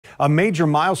A major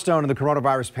milestone in the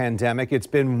coronavirus pandemic. It's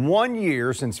been 1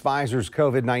 year since Pfizer's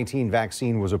COVID-19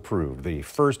 vaccine was approved, the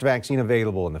first vaccine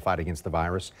available in the fight against the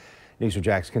virus.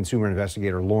 Jack's consumer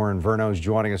investigator Lauren Verno is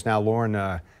joining us now. Lauren,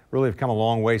 really have come a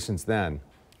long way since then.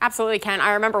 Absolutely, Ken.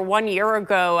 I remember 1 year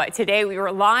ago today we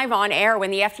were live on air when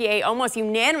the FDA almost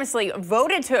unanimously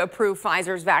voted to approve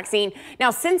Pfizer's vaccine. Now,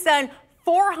 since then,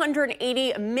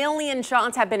 480 million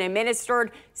shots have been administered.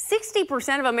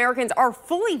 60% of Americans are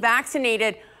fully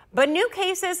vaccinated, but new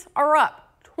cases are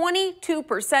up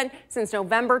 22% since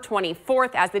November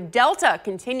 24th as the Delta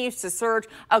continues to surge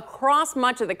across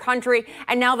much of the country.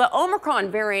 And now the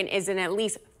Omicron variant is in at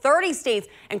least 30 states,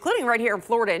 including right here in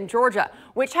Florida and Georgia,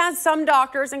 which has some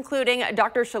doctors, including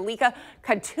Dr. Shalika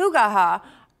Katugaha,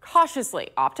 cautiously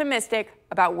optimistic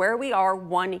about where we are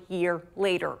 1 year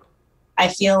later. I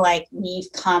feel like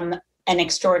we've come an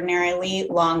extraordinarily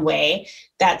long way.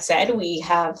 That said, we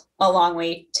have a long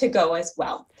way to go as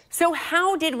well. So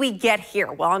how did we get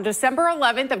here? Well, on December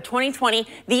 11th of 2020,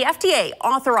 the FDA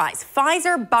authorized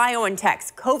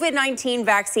Pfizer-BioNTech's COVID-19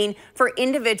 vaccine for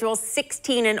individuals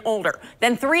 16 and older.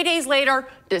 Then 3 days later,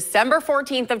 December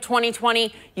 14th of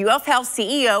 2020, UF Health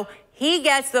CEO, he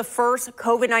gets the first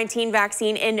COVID-19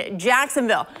 vaccine in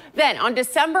Jacksonville. Then on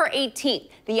December 18th,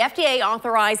 the FDA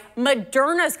authorized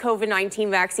Moderna's COVID-19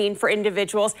 vaccine for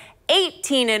individuals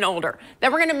 18 and older.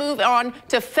 Then we're going to move on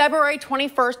to February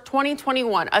 21st,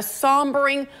 2021, a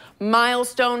sombering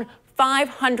milestone.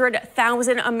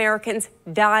 500,000 Americans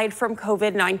died from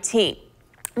COVID-19.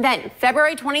 Then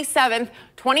February 27th,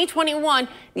 2021,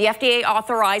 the FDA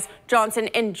authorized Johnson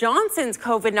 & Johnson's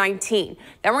COVID-19.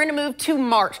 Then we're going to move to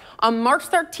March. On March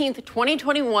 13th,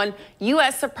 2021,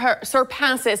 U.S.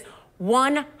 surpasses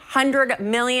 100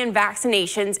 million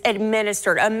vaccinations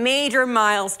administered, a major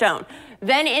milestone.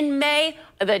 Then in May,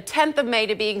 the 10th of May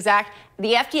to be exact,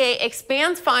 the FDA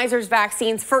expands Pfizer's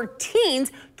vaccines for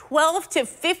teens 12 to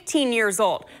 15 years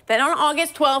old. Then on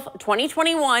August 12th,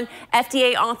 2021,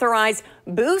 FDA authorized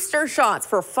booster shots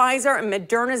for Pfizer and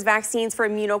Moderna's vaccines for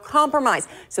immunocompromised.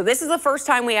 So this is the first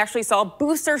time we actually saw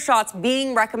booster shots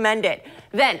being recommended.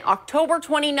 Then October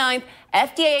 29th,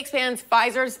 FDA expands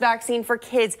Pfizer's vaccine for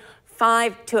kids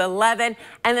 5 to 11.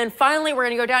 And then finally, we're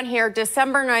going to go down here,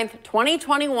 December 9th,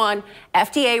 2021,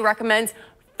 FDA recommends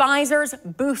Pfizer's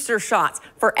booster shots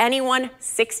for anyone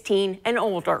 16 and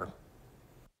older.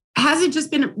 Has it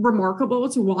just been remarkable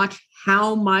to watch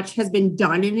how much has been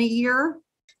done in a year?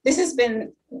 This has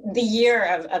been the year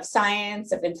of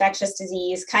science, of infectious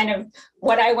disease, kind of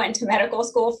what I went to medical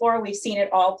school for. We've seen it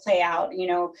all play out. You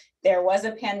know, there was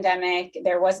a pandemic,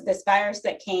 there was this virus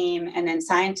that came, and then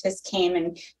scientists came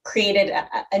and created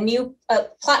a new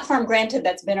platform, granted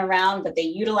that's been around, but they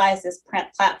utilize this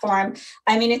platform.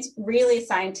 I mean, it's really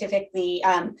scientifically,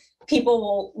 people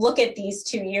will look at these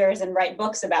 2 years and write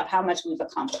books about how much we've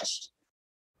accomplished.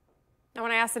 Now,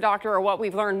 when I asked the doctor what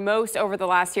we've learned most over the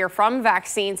last year from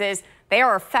vaccines is they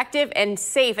are effective and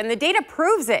safe, and the data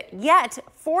proves it. Yet,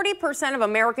 40% of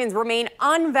Americans remain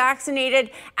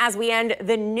unvaccinated as we end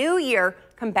the new year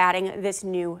combating this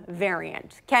new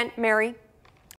variant. Kent, Mary?